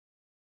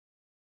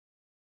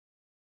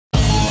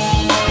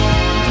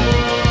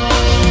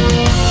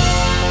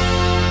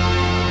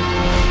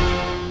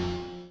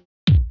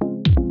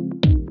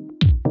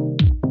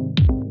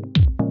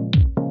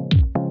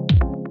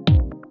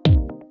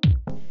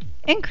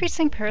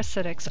Increasing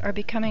parasitics are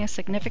becoming a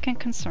significant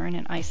concern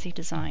in IC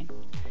design.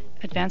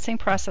 Advancing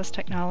process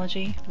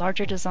technology,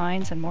 larger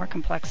designs, and more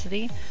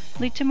complexity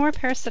lead to more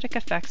parasitic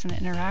effects and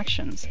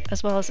interactions,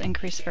 as well as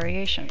increased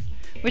variation,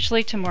 which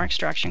lead to more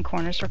extraction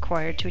corners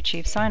required to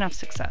achieve sign-off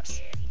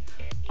success.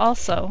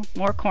 Also,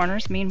 more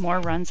corners mean more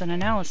runs and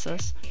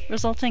analysis,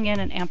 resulting in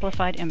an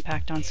amplified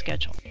impact on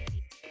schedule.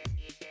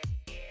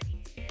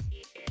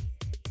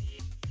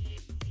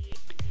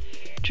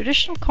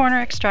 Traditional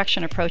corner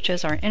extraction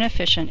approaches are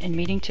inefficient in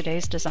meeting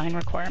today's design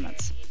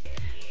requirements.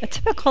 A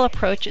typical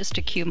approach is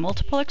to queue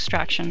multiple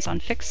extractions on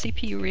fixed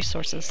CPU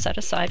resources set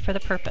aside for the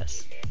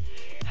purpose.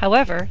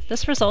 However,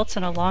 this results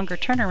in a longer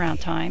turnaround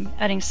time,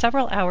 adding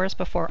several hours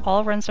before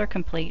all runs are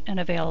complete and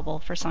available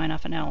for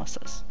sign-off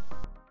analysis.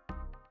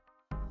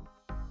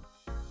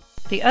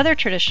 The other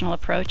traditional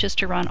approach is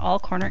to run all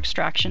corner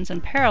extractions in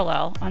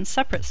parallel on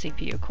separate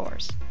CPU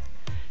cores.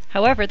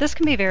 However, this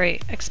can be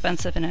very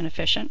expensive and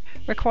inefficient,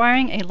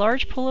 requiring a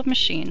large pool of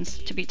machines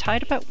to be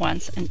tied up at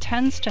once and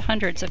tens to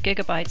hundreds of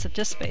gigabytes of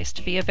disk space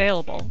to be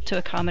available to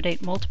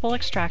accommodate multiple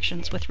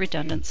extractions with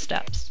redundant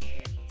steps.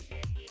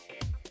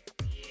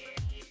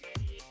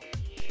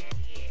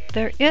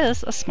 There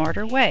is a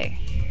smarter way.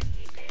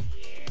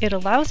 It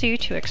allows you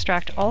to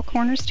extract all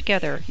corners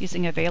together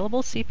using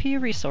available CPU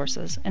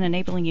resources and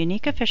enabling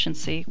unique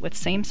efficiency with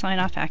same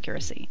sign-off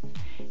accuracy.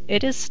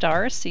 It is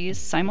StarRC's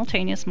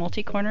Simultaneous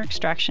Multi-corner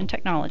Extraction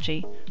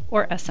Technology,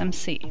 or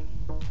SMC.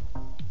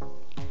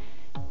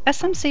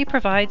 SMC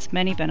provides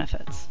many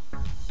benefits.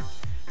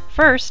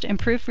 First,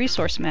 improved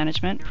resource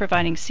management,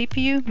 providing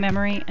CPU,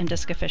 memory, and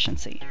disk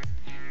efficiency.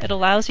 It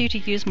allows you to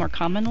use more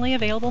commonly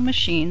available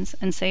machines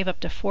and save up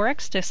to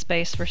 4x disk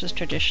space versus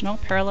traditional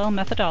parallel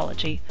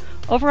methodology,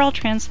 overall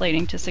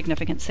translating to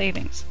significant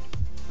savings.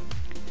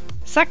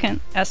 Second,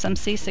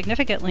 SMC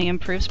significantly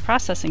improves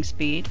processing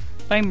speed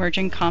by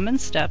merging common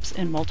steps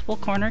in multiple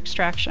corner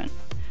extraction,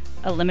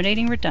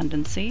 eliminating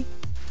redundancy,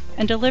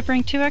 and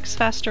delivering 2x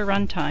faster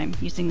runtime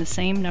using the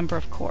same number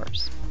of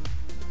cores.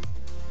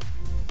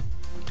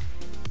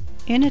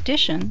 In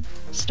addition,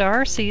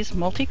 StarRC's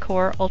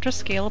multi-core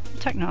ultra-scalable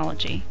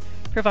technology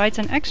provides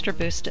an extra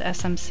boost to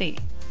SMC.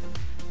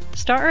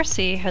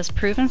 StarRC has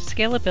proven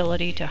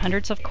scalability to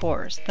hundreds of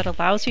cores that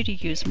allows you to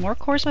use more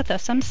cores with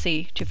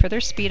SMC to further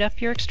speed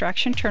up your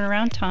extraction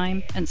turnaround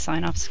time and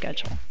sign-off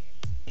schedule.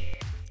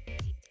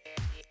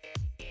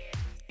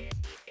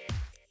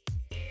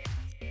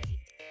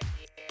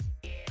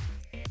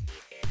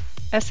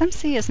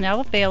 SMC is now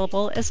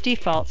available as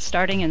default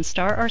starting in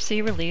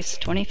StarRC Release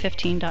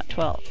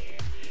 2015.12.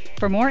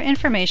 For more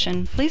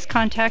information, please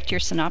contact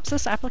your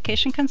Synopsys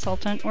application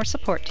consultant or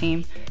support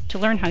team to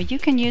learn how you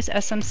can use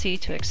SMC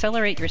to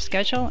accelerate your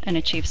schedule and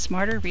achieve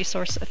smarter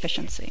resource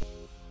efficiency.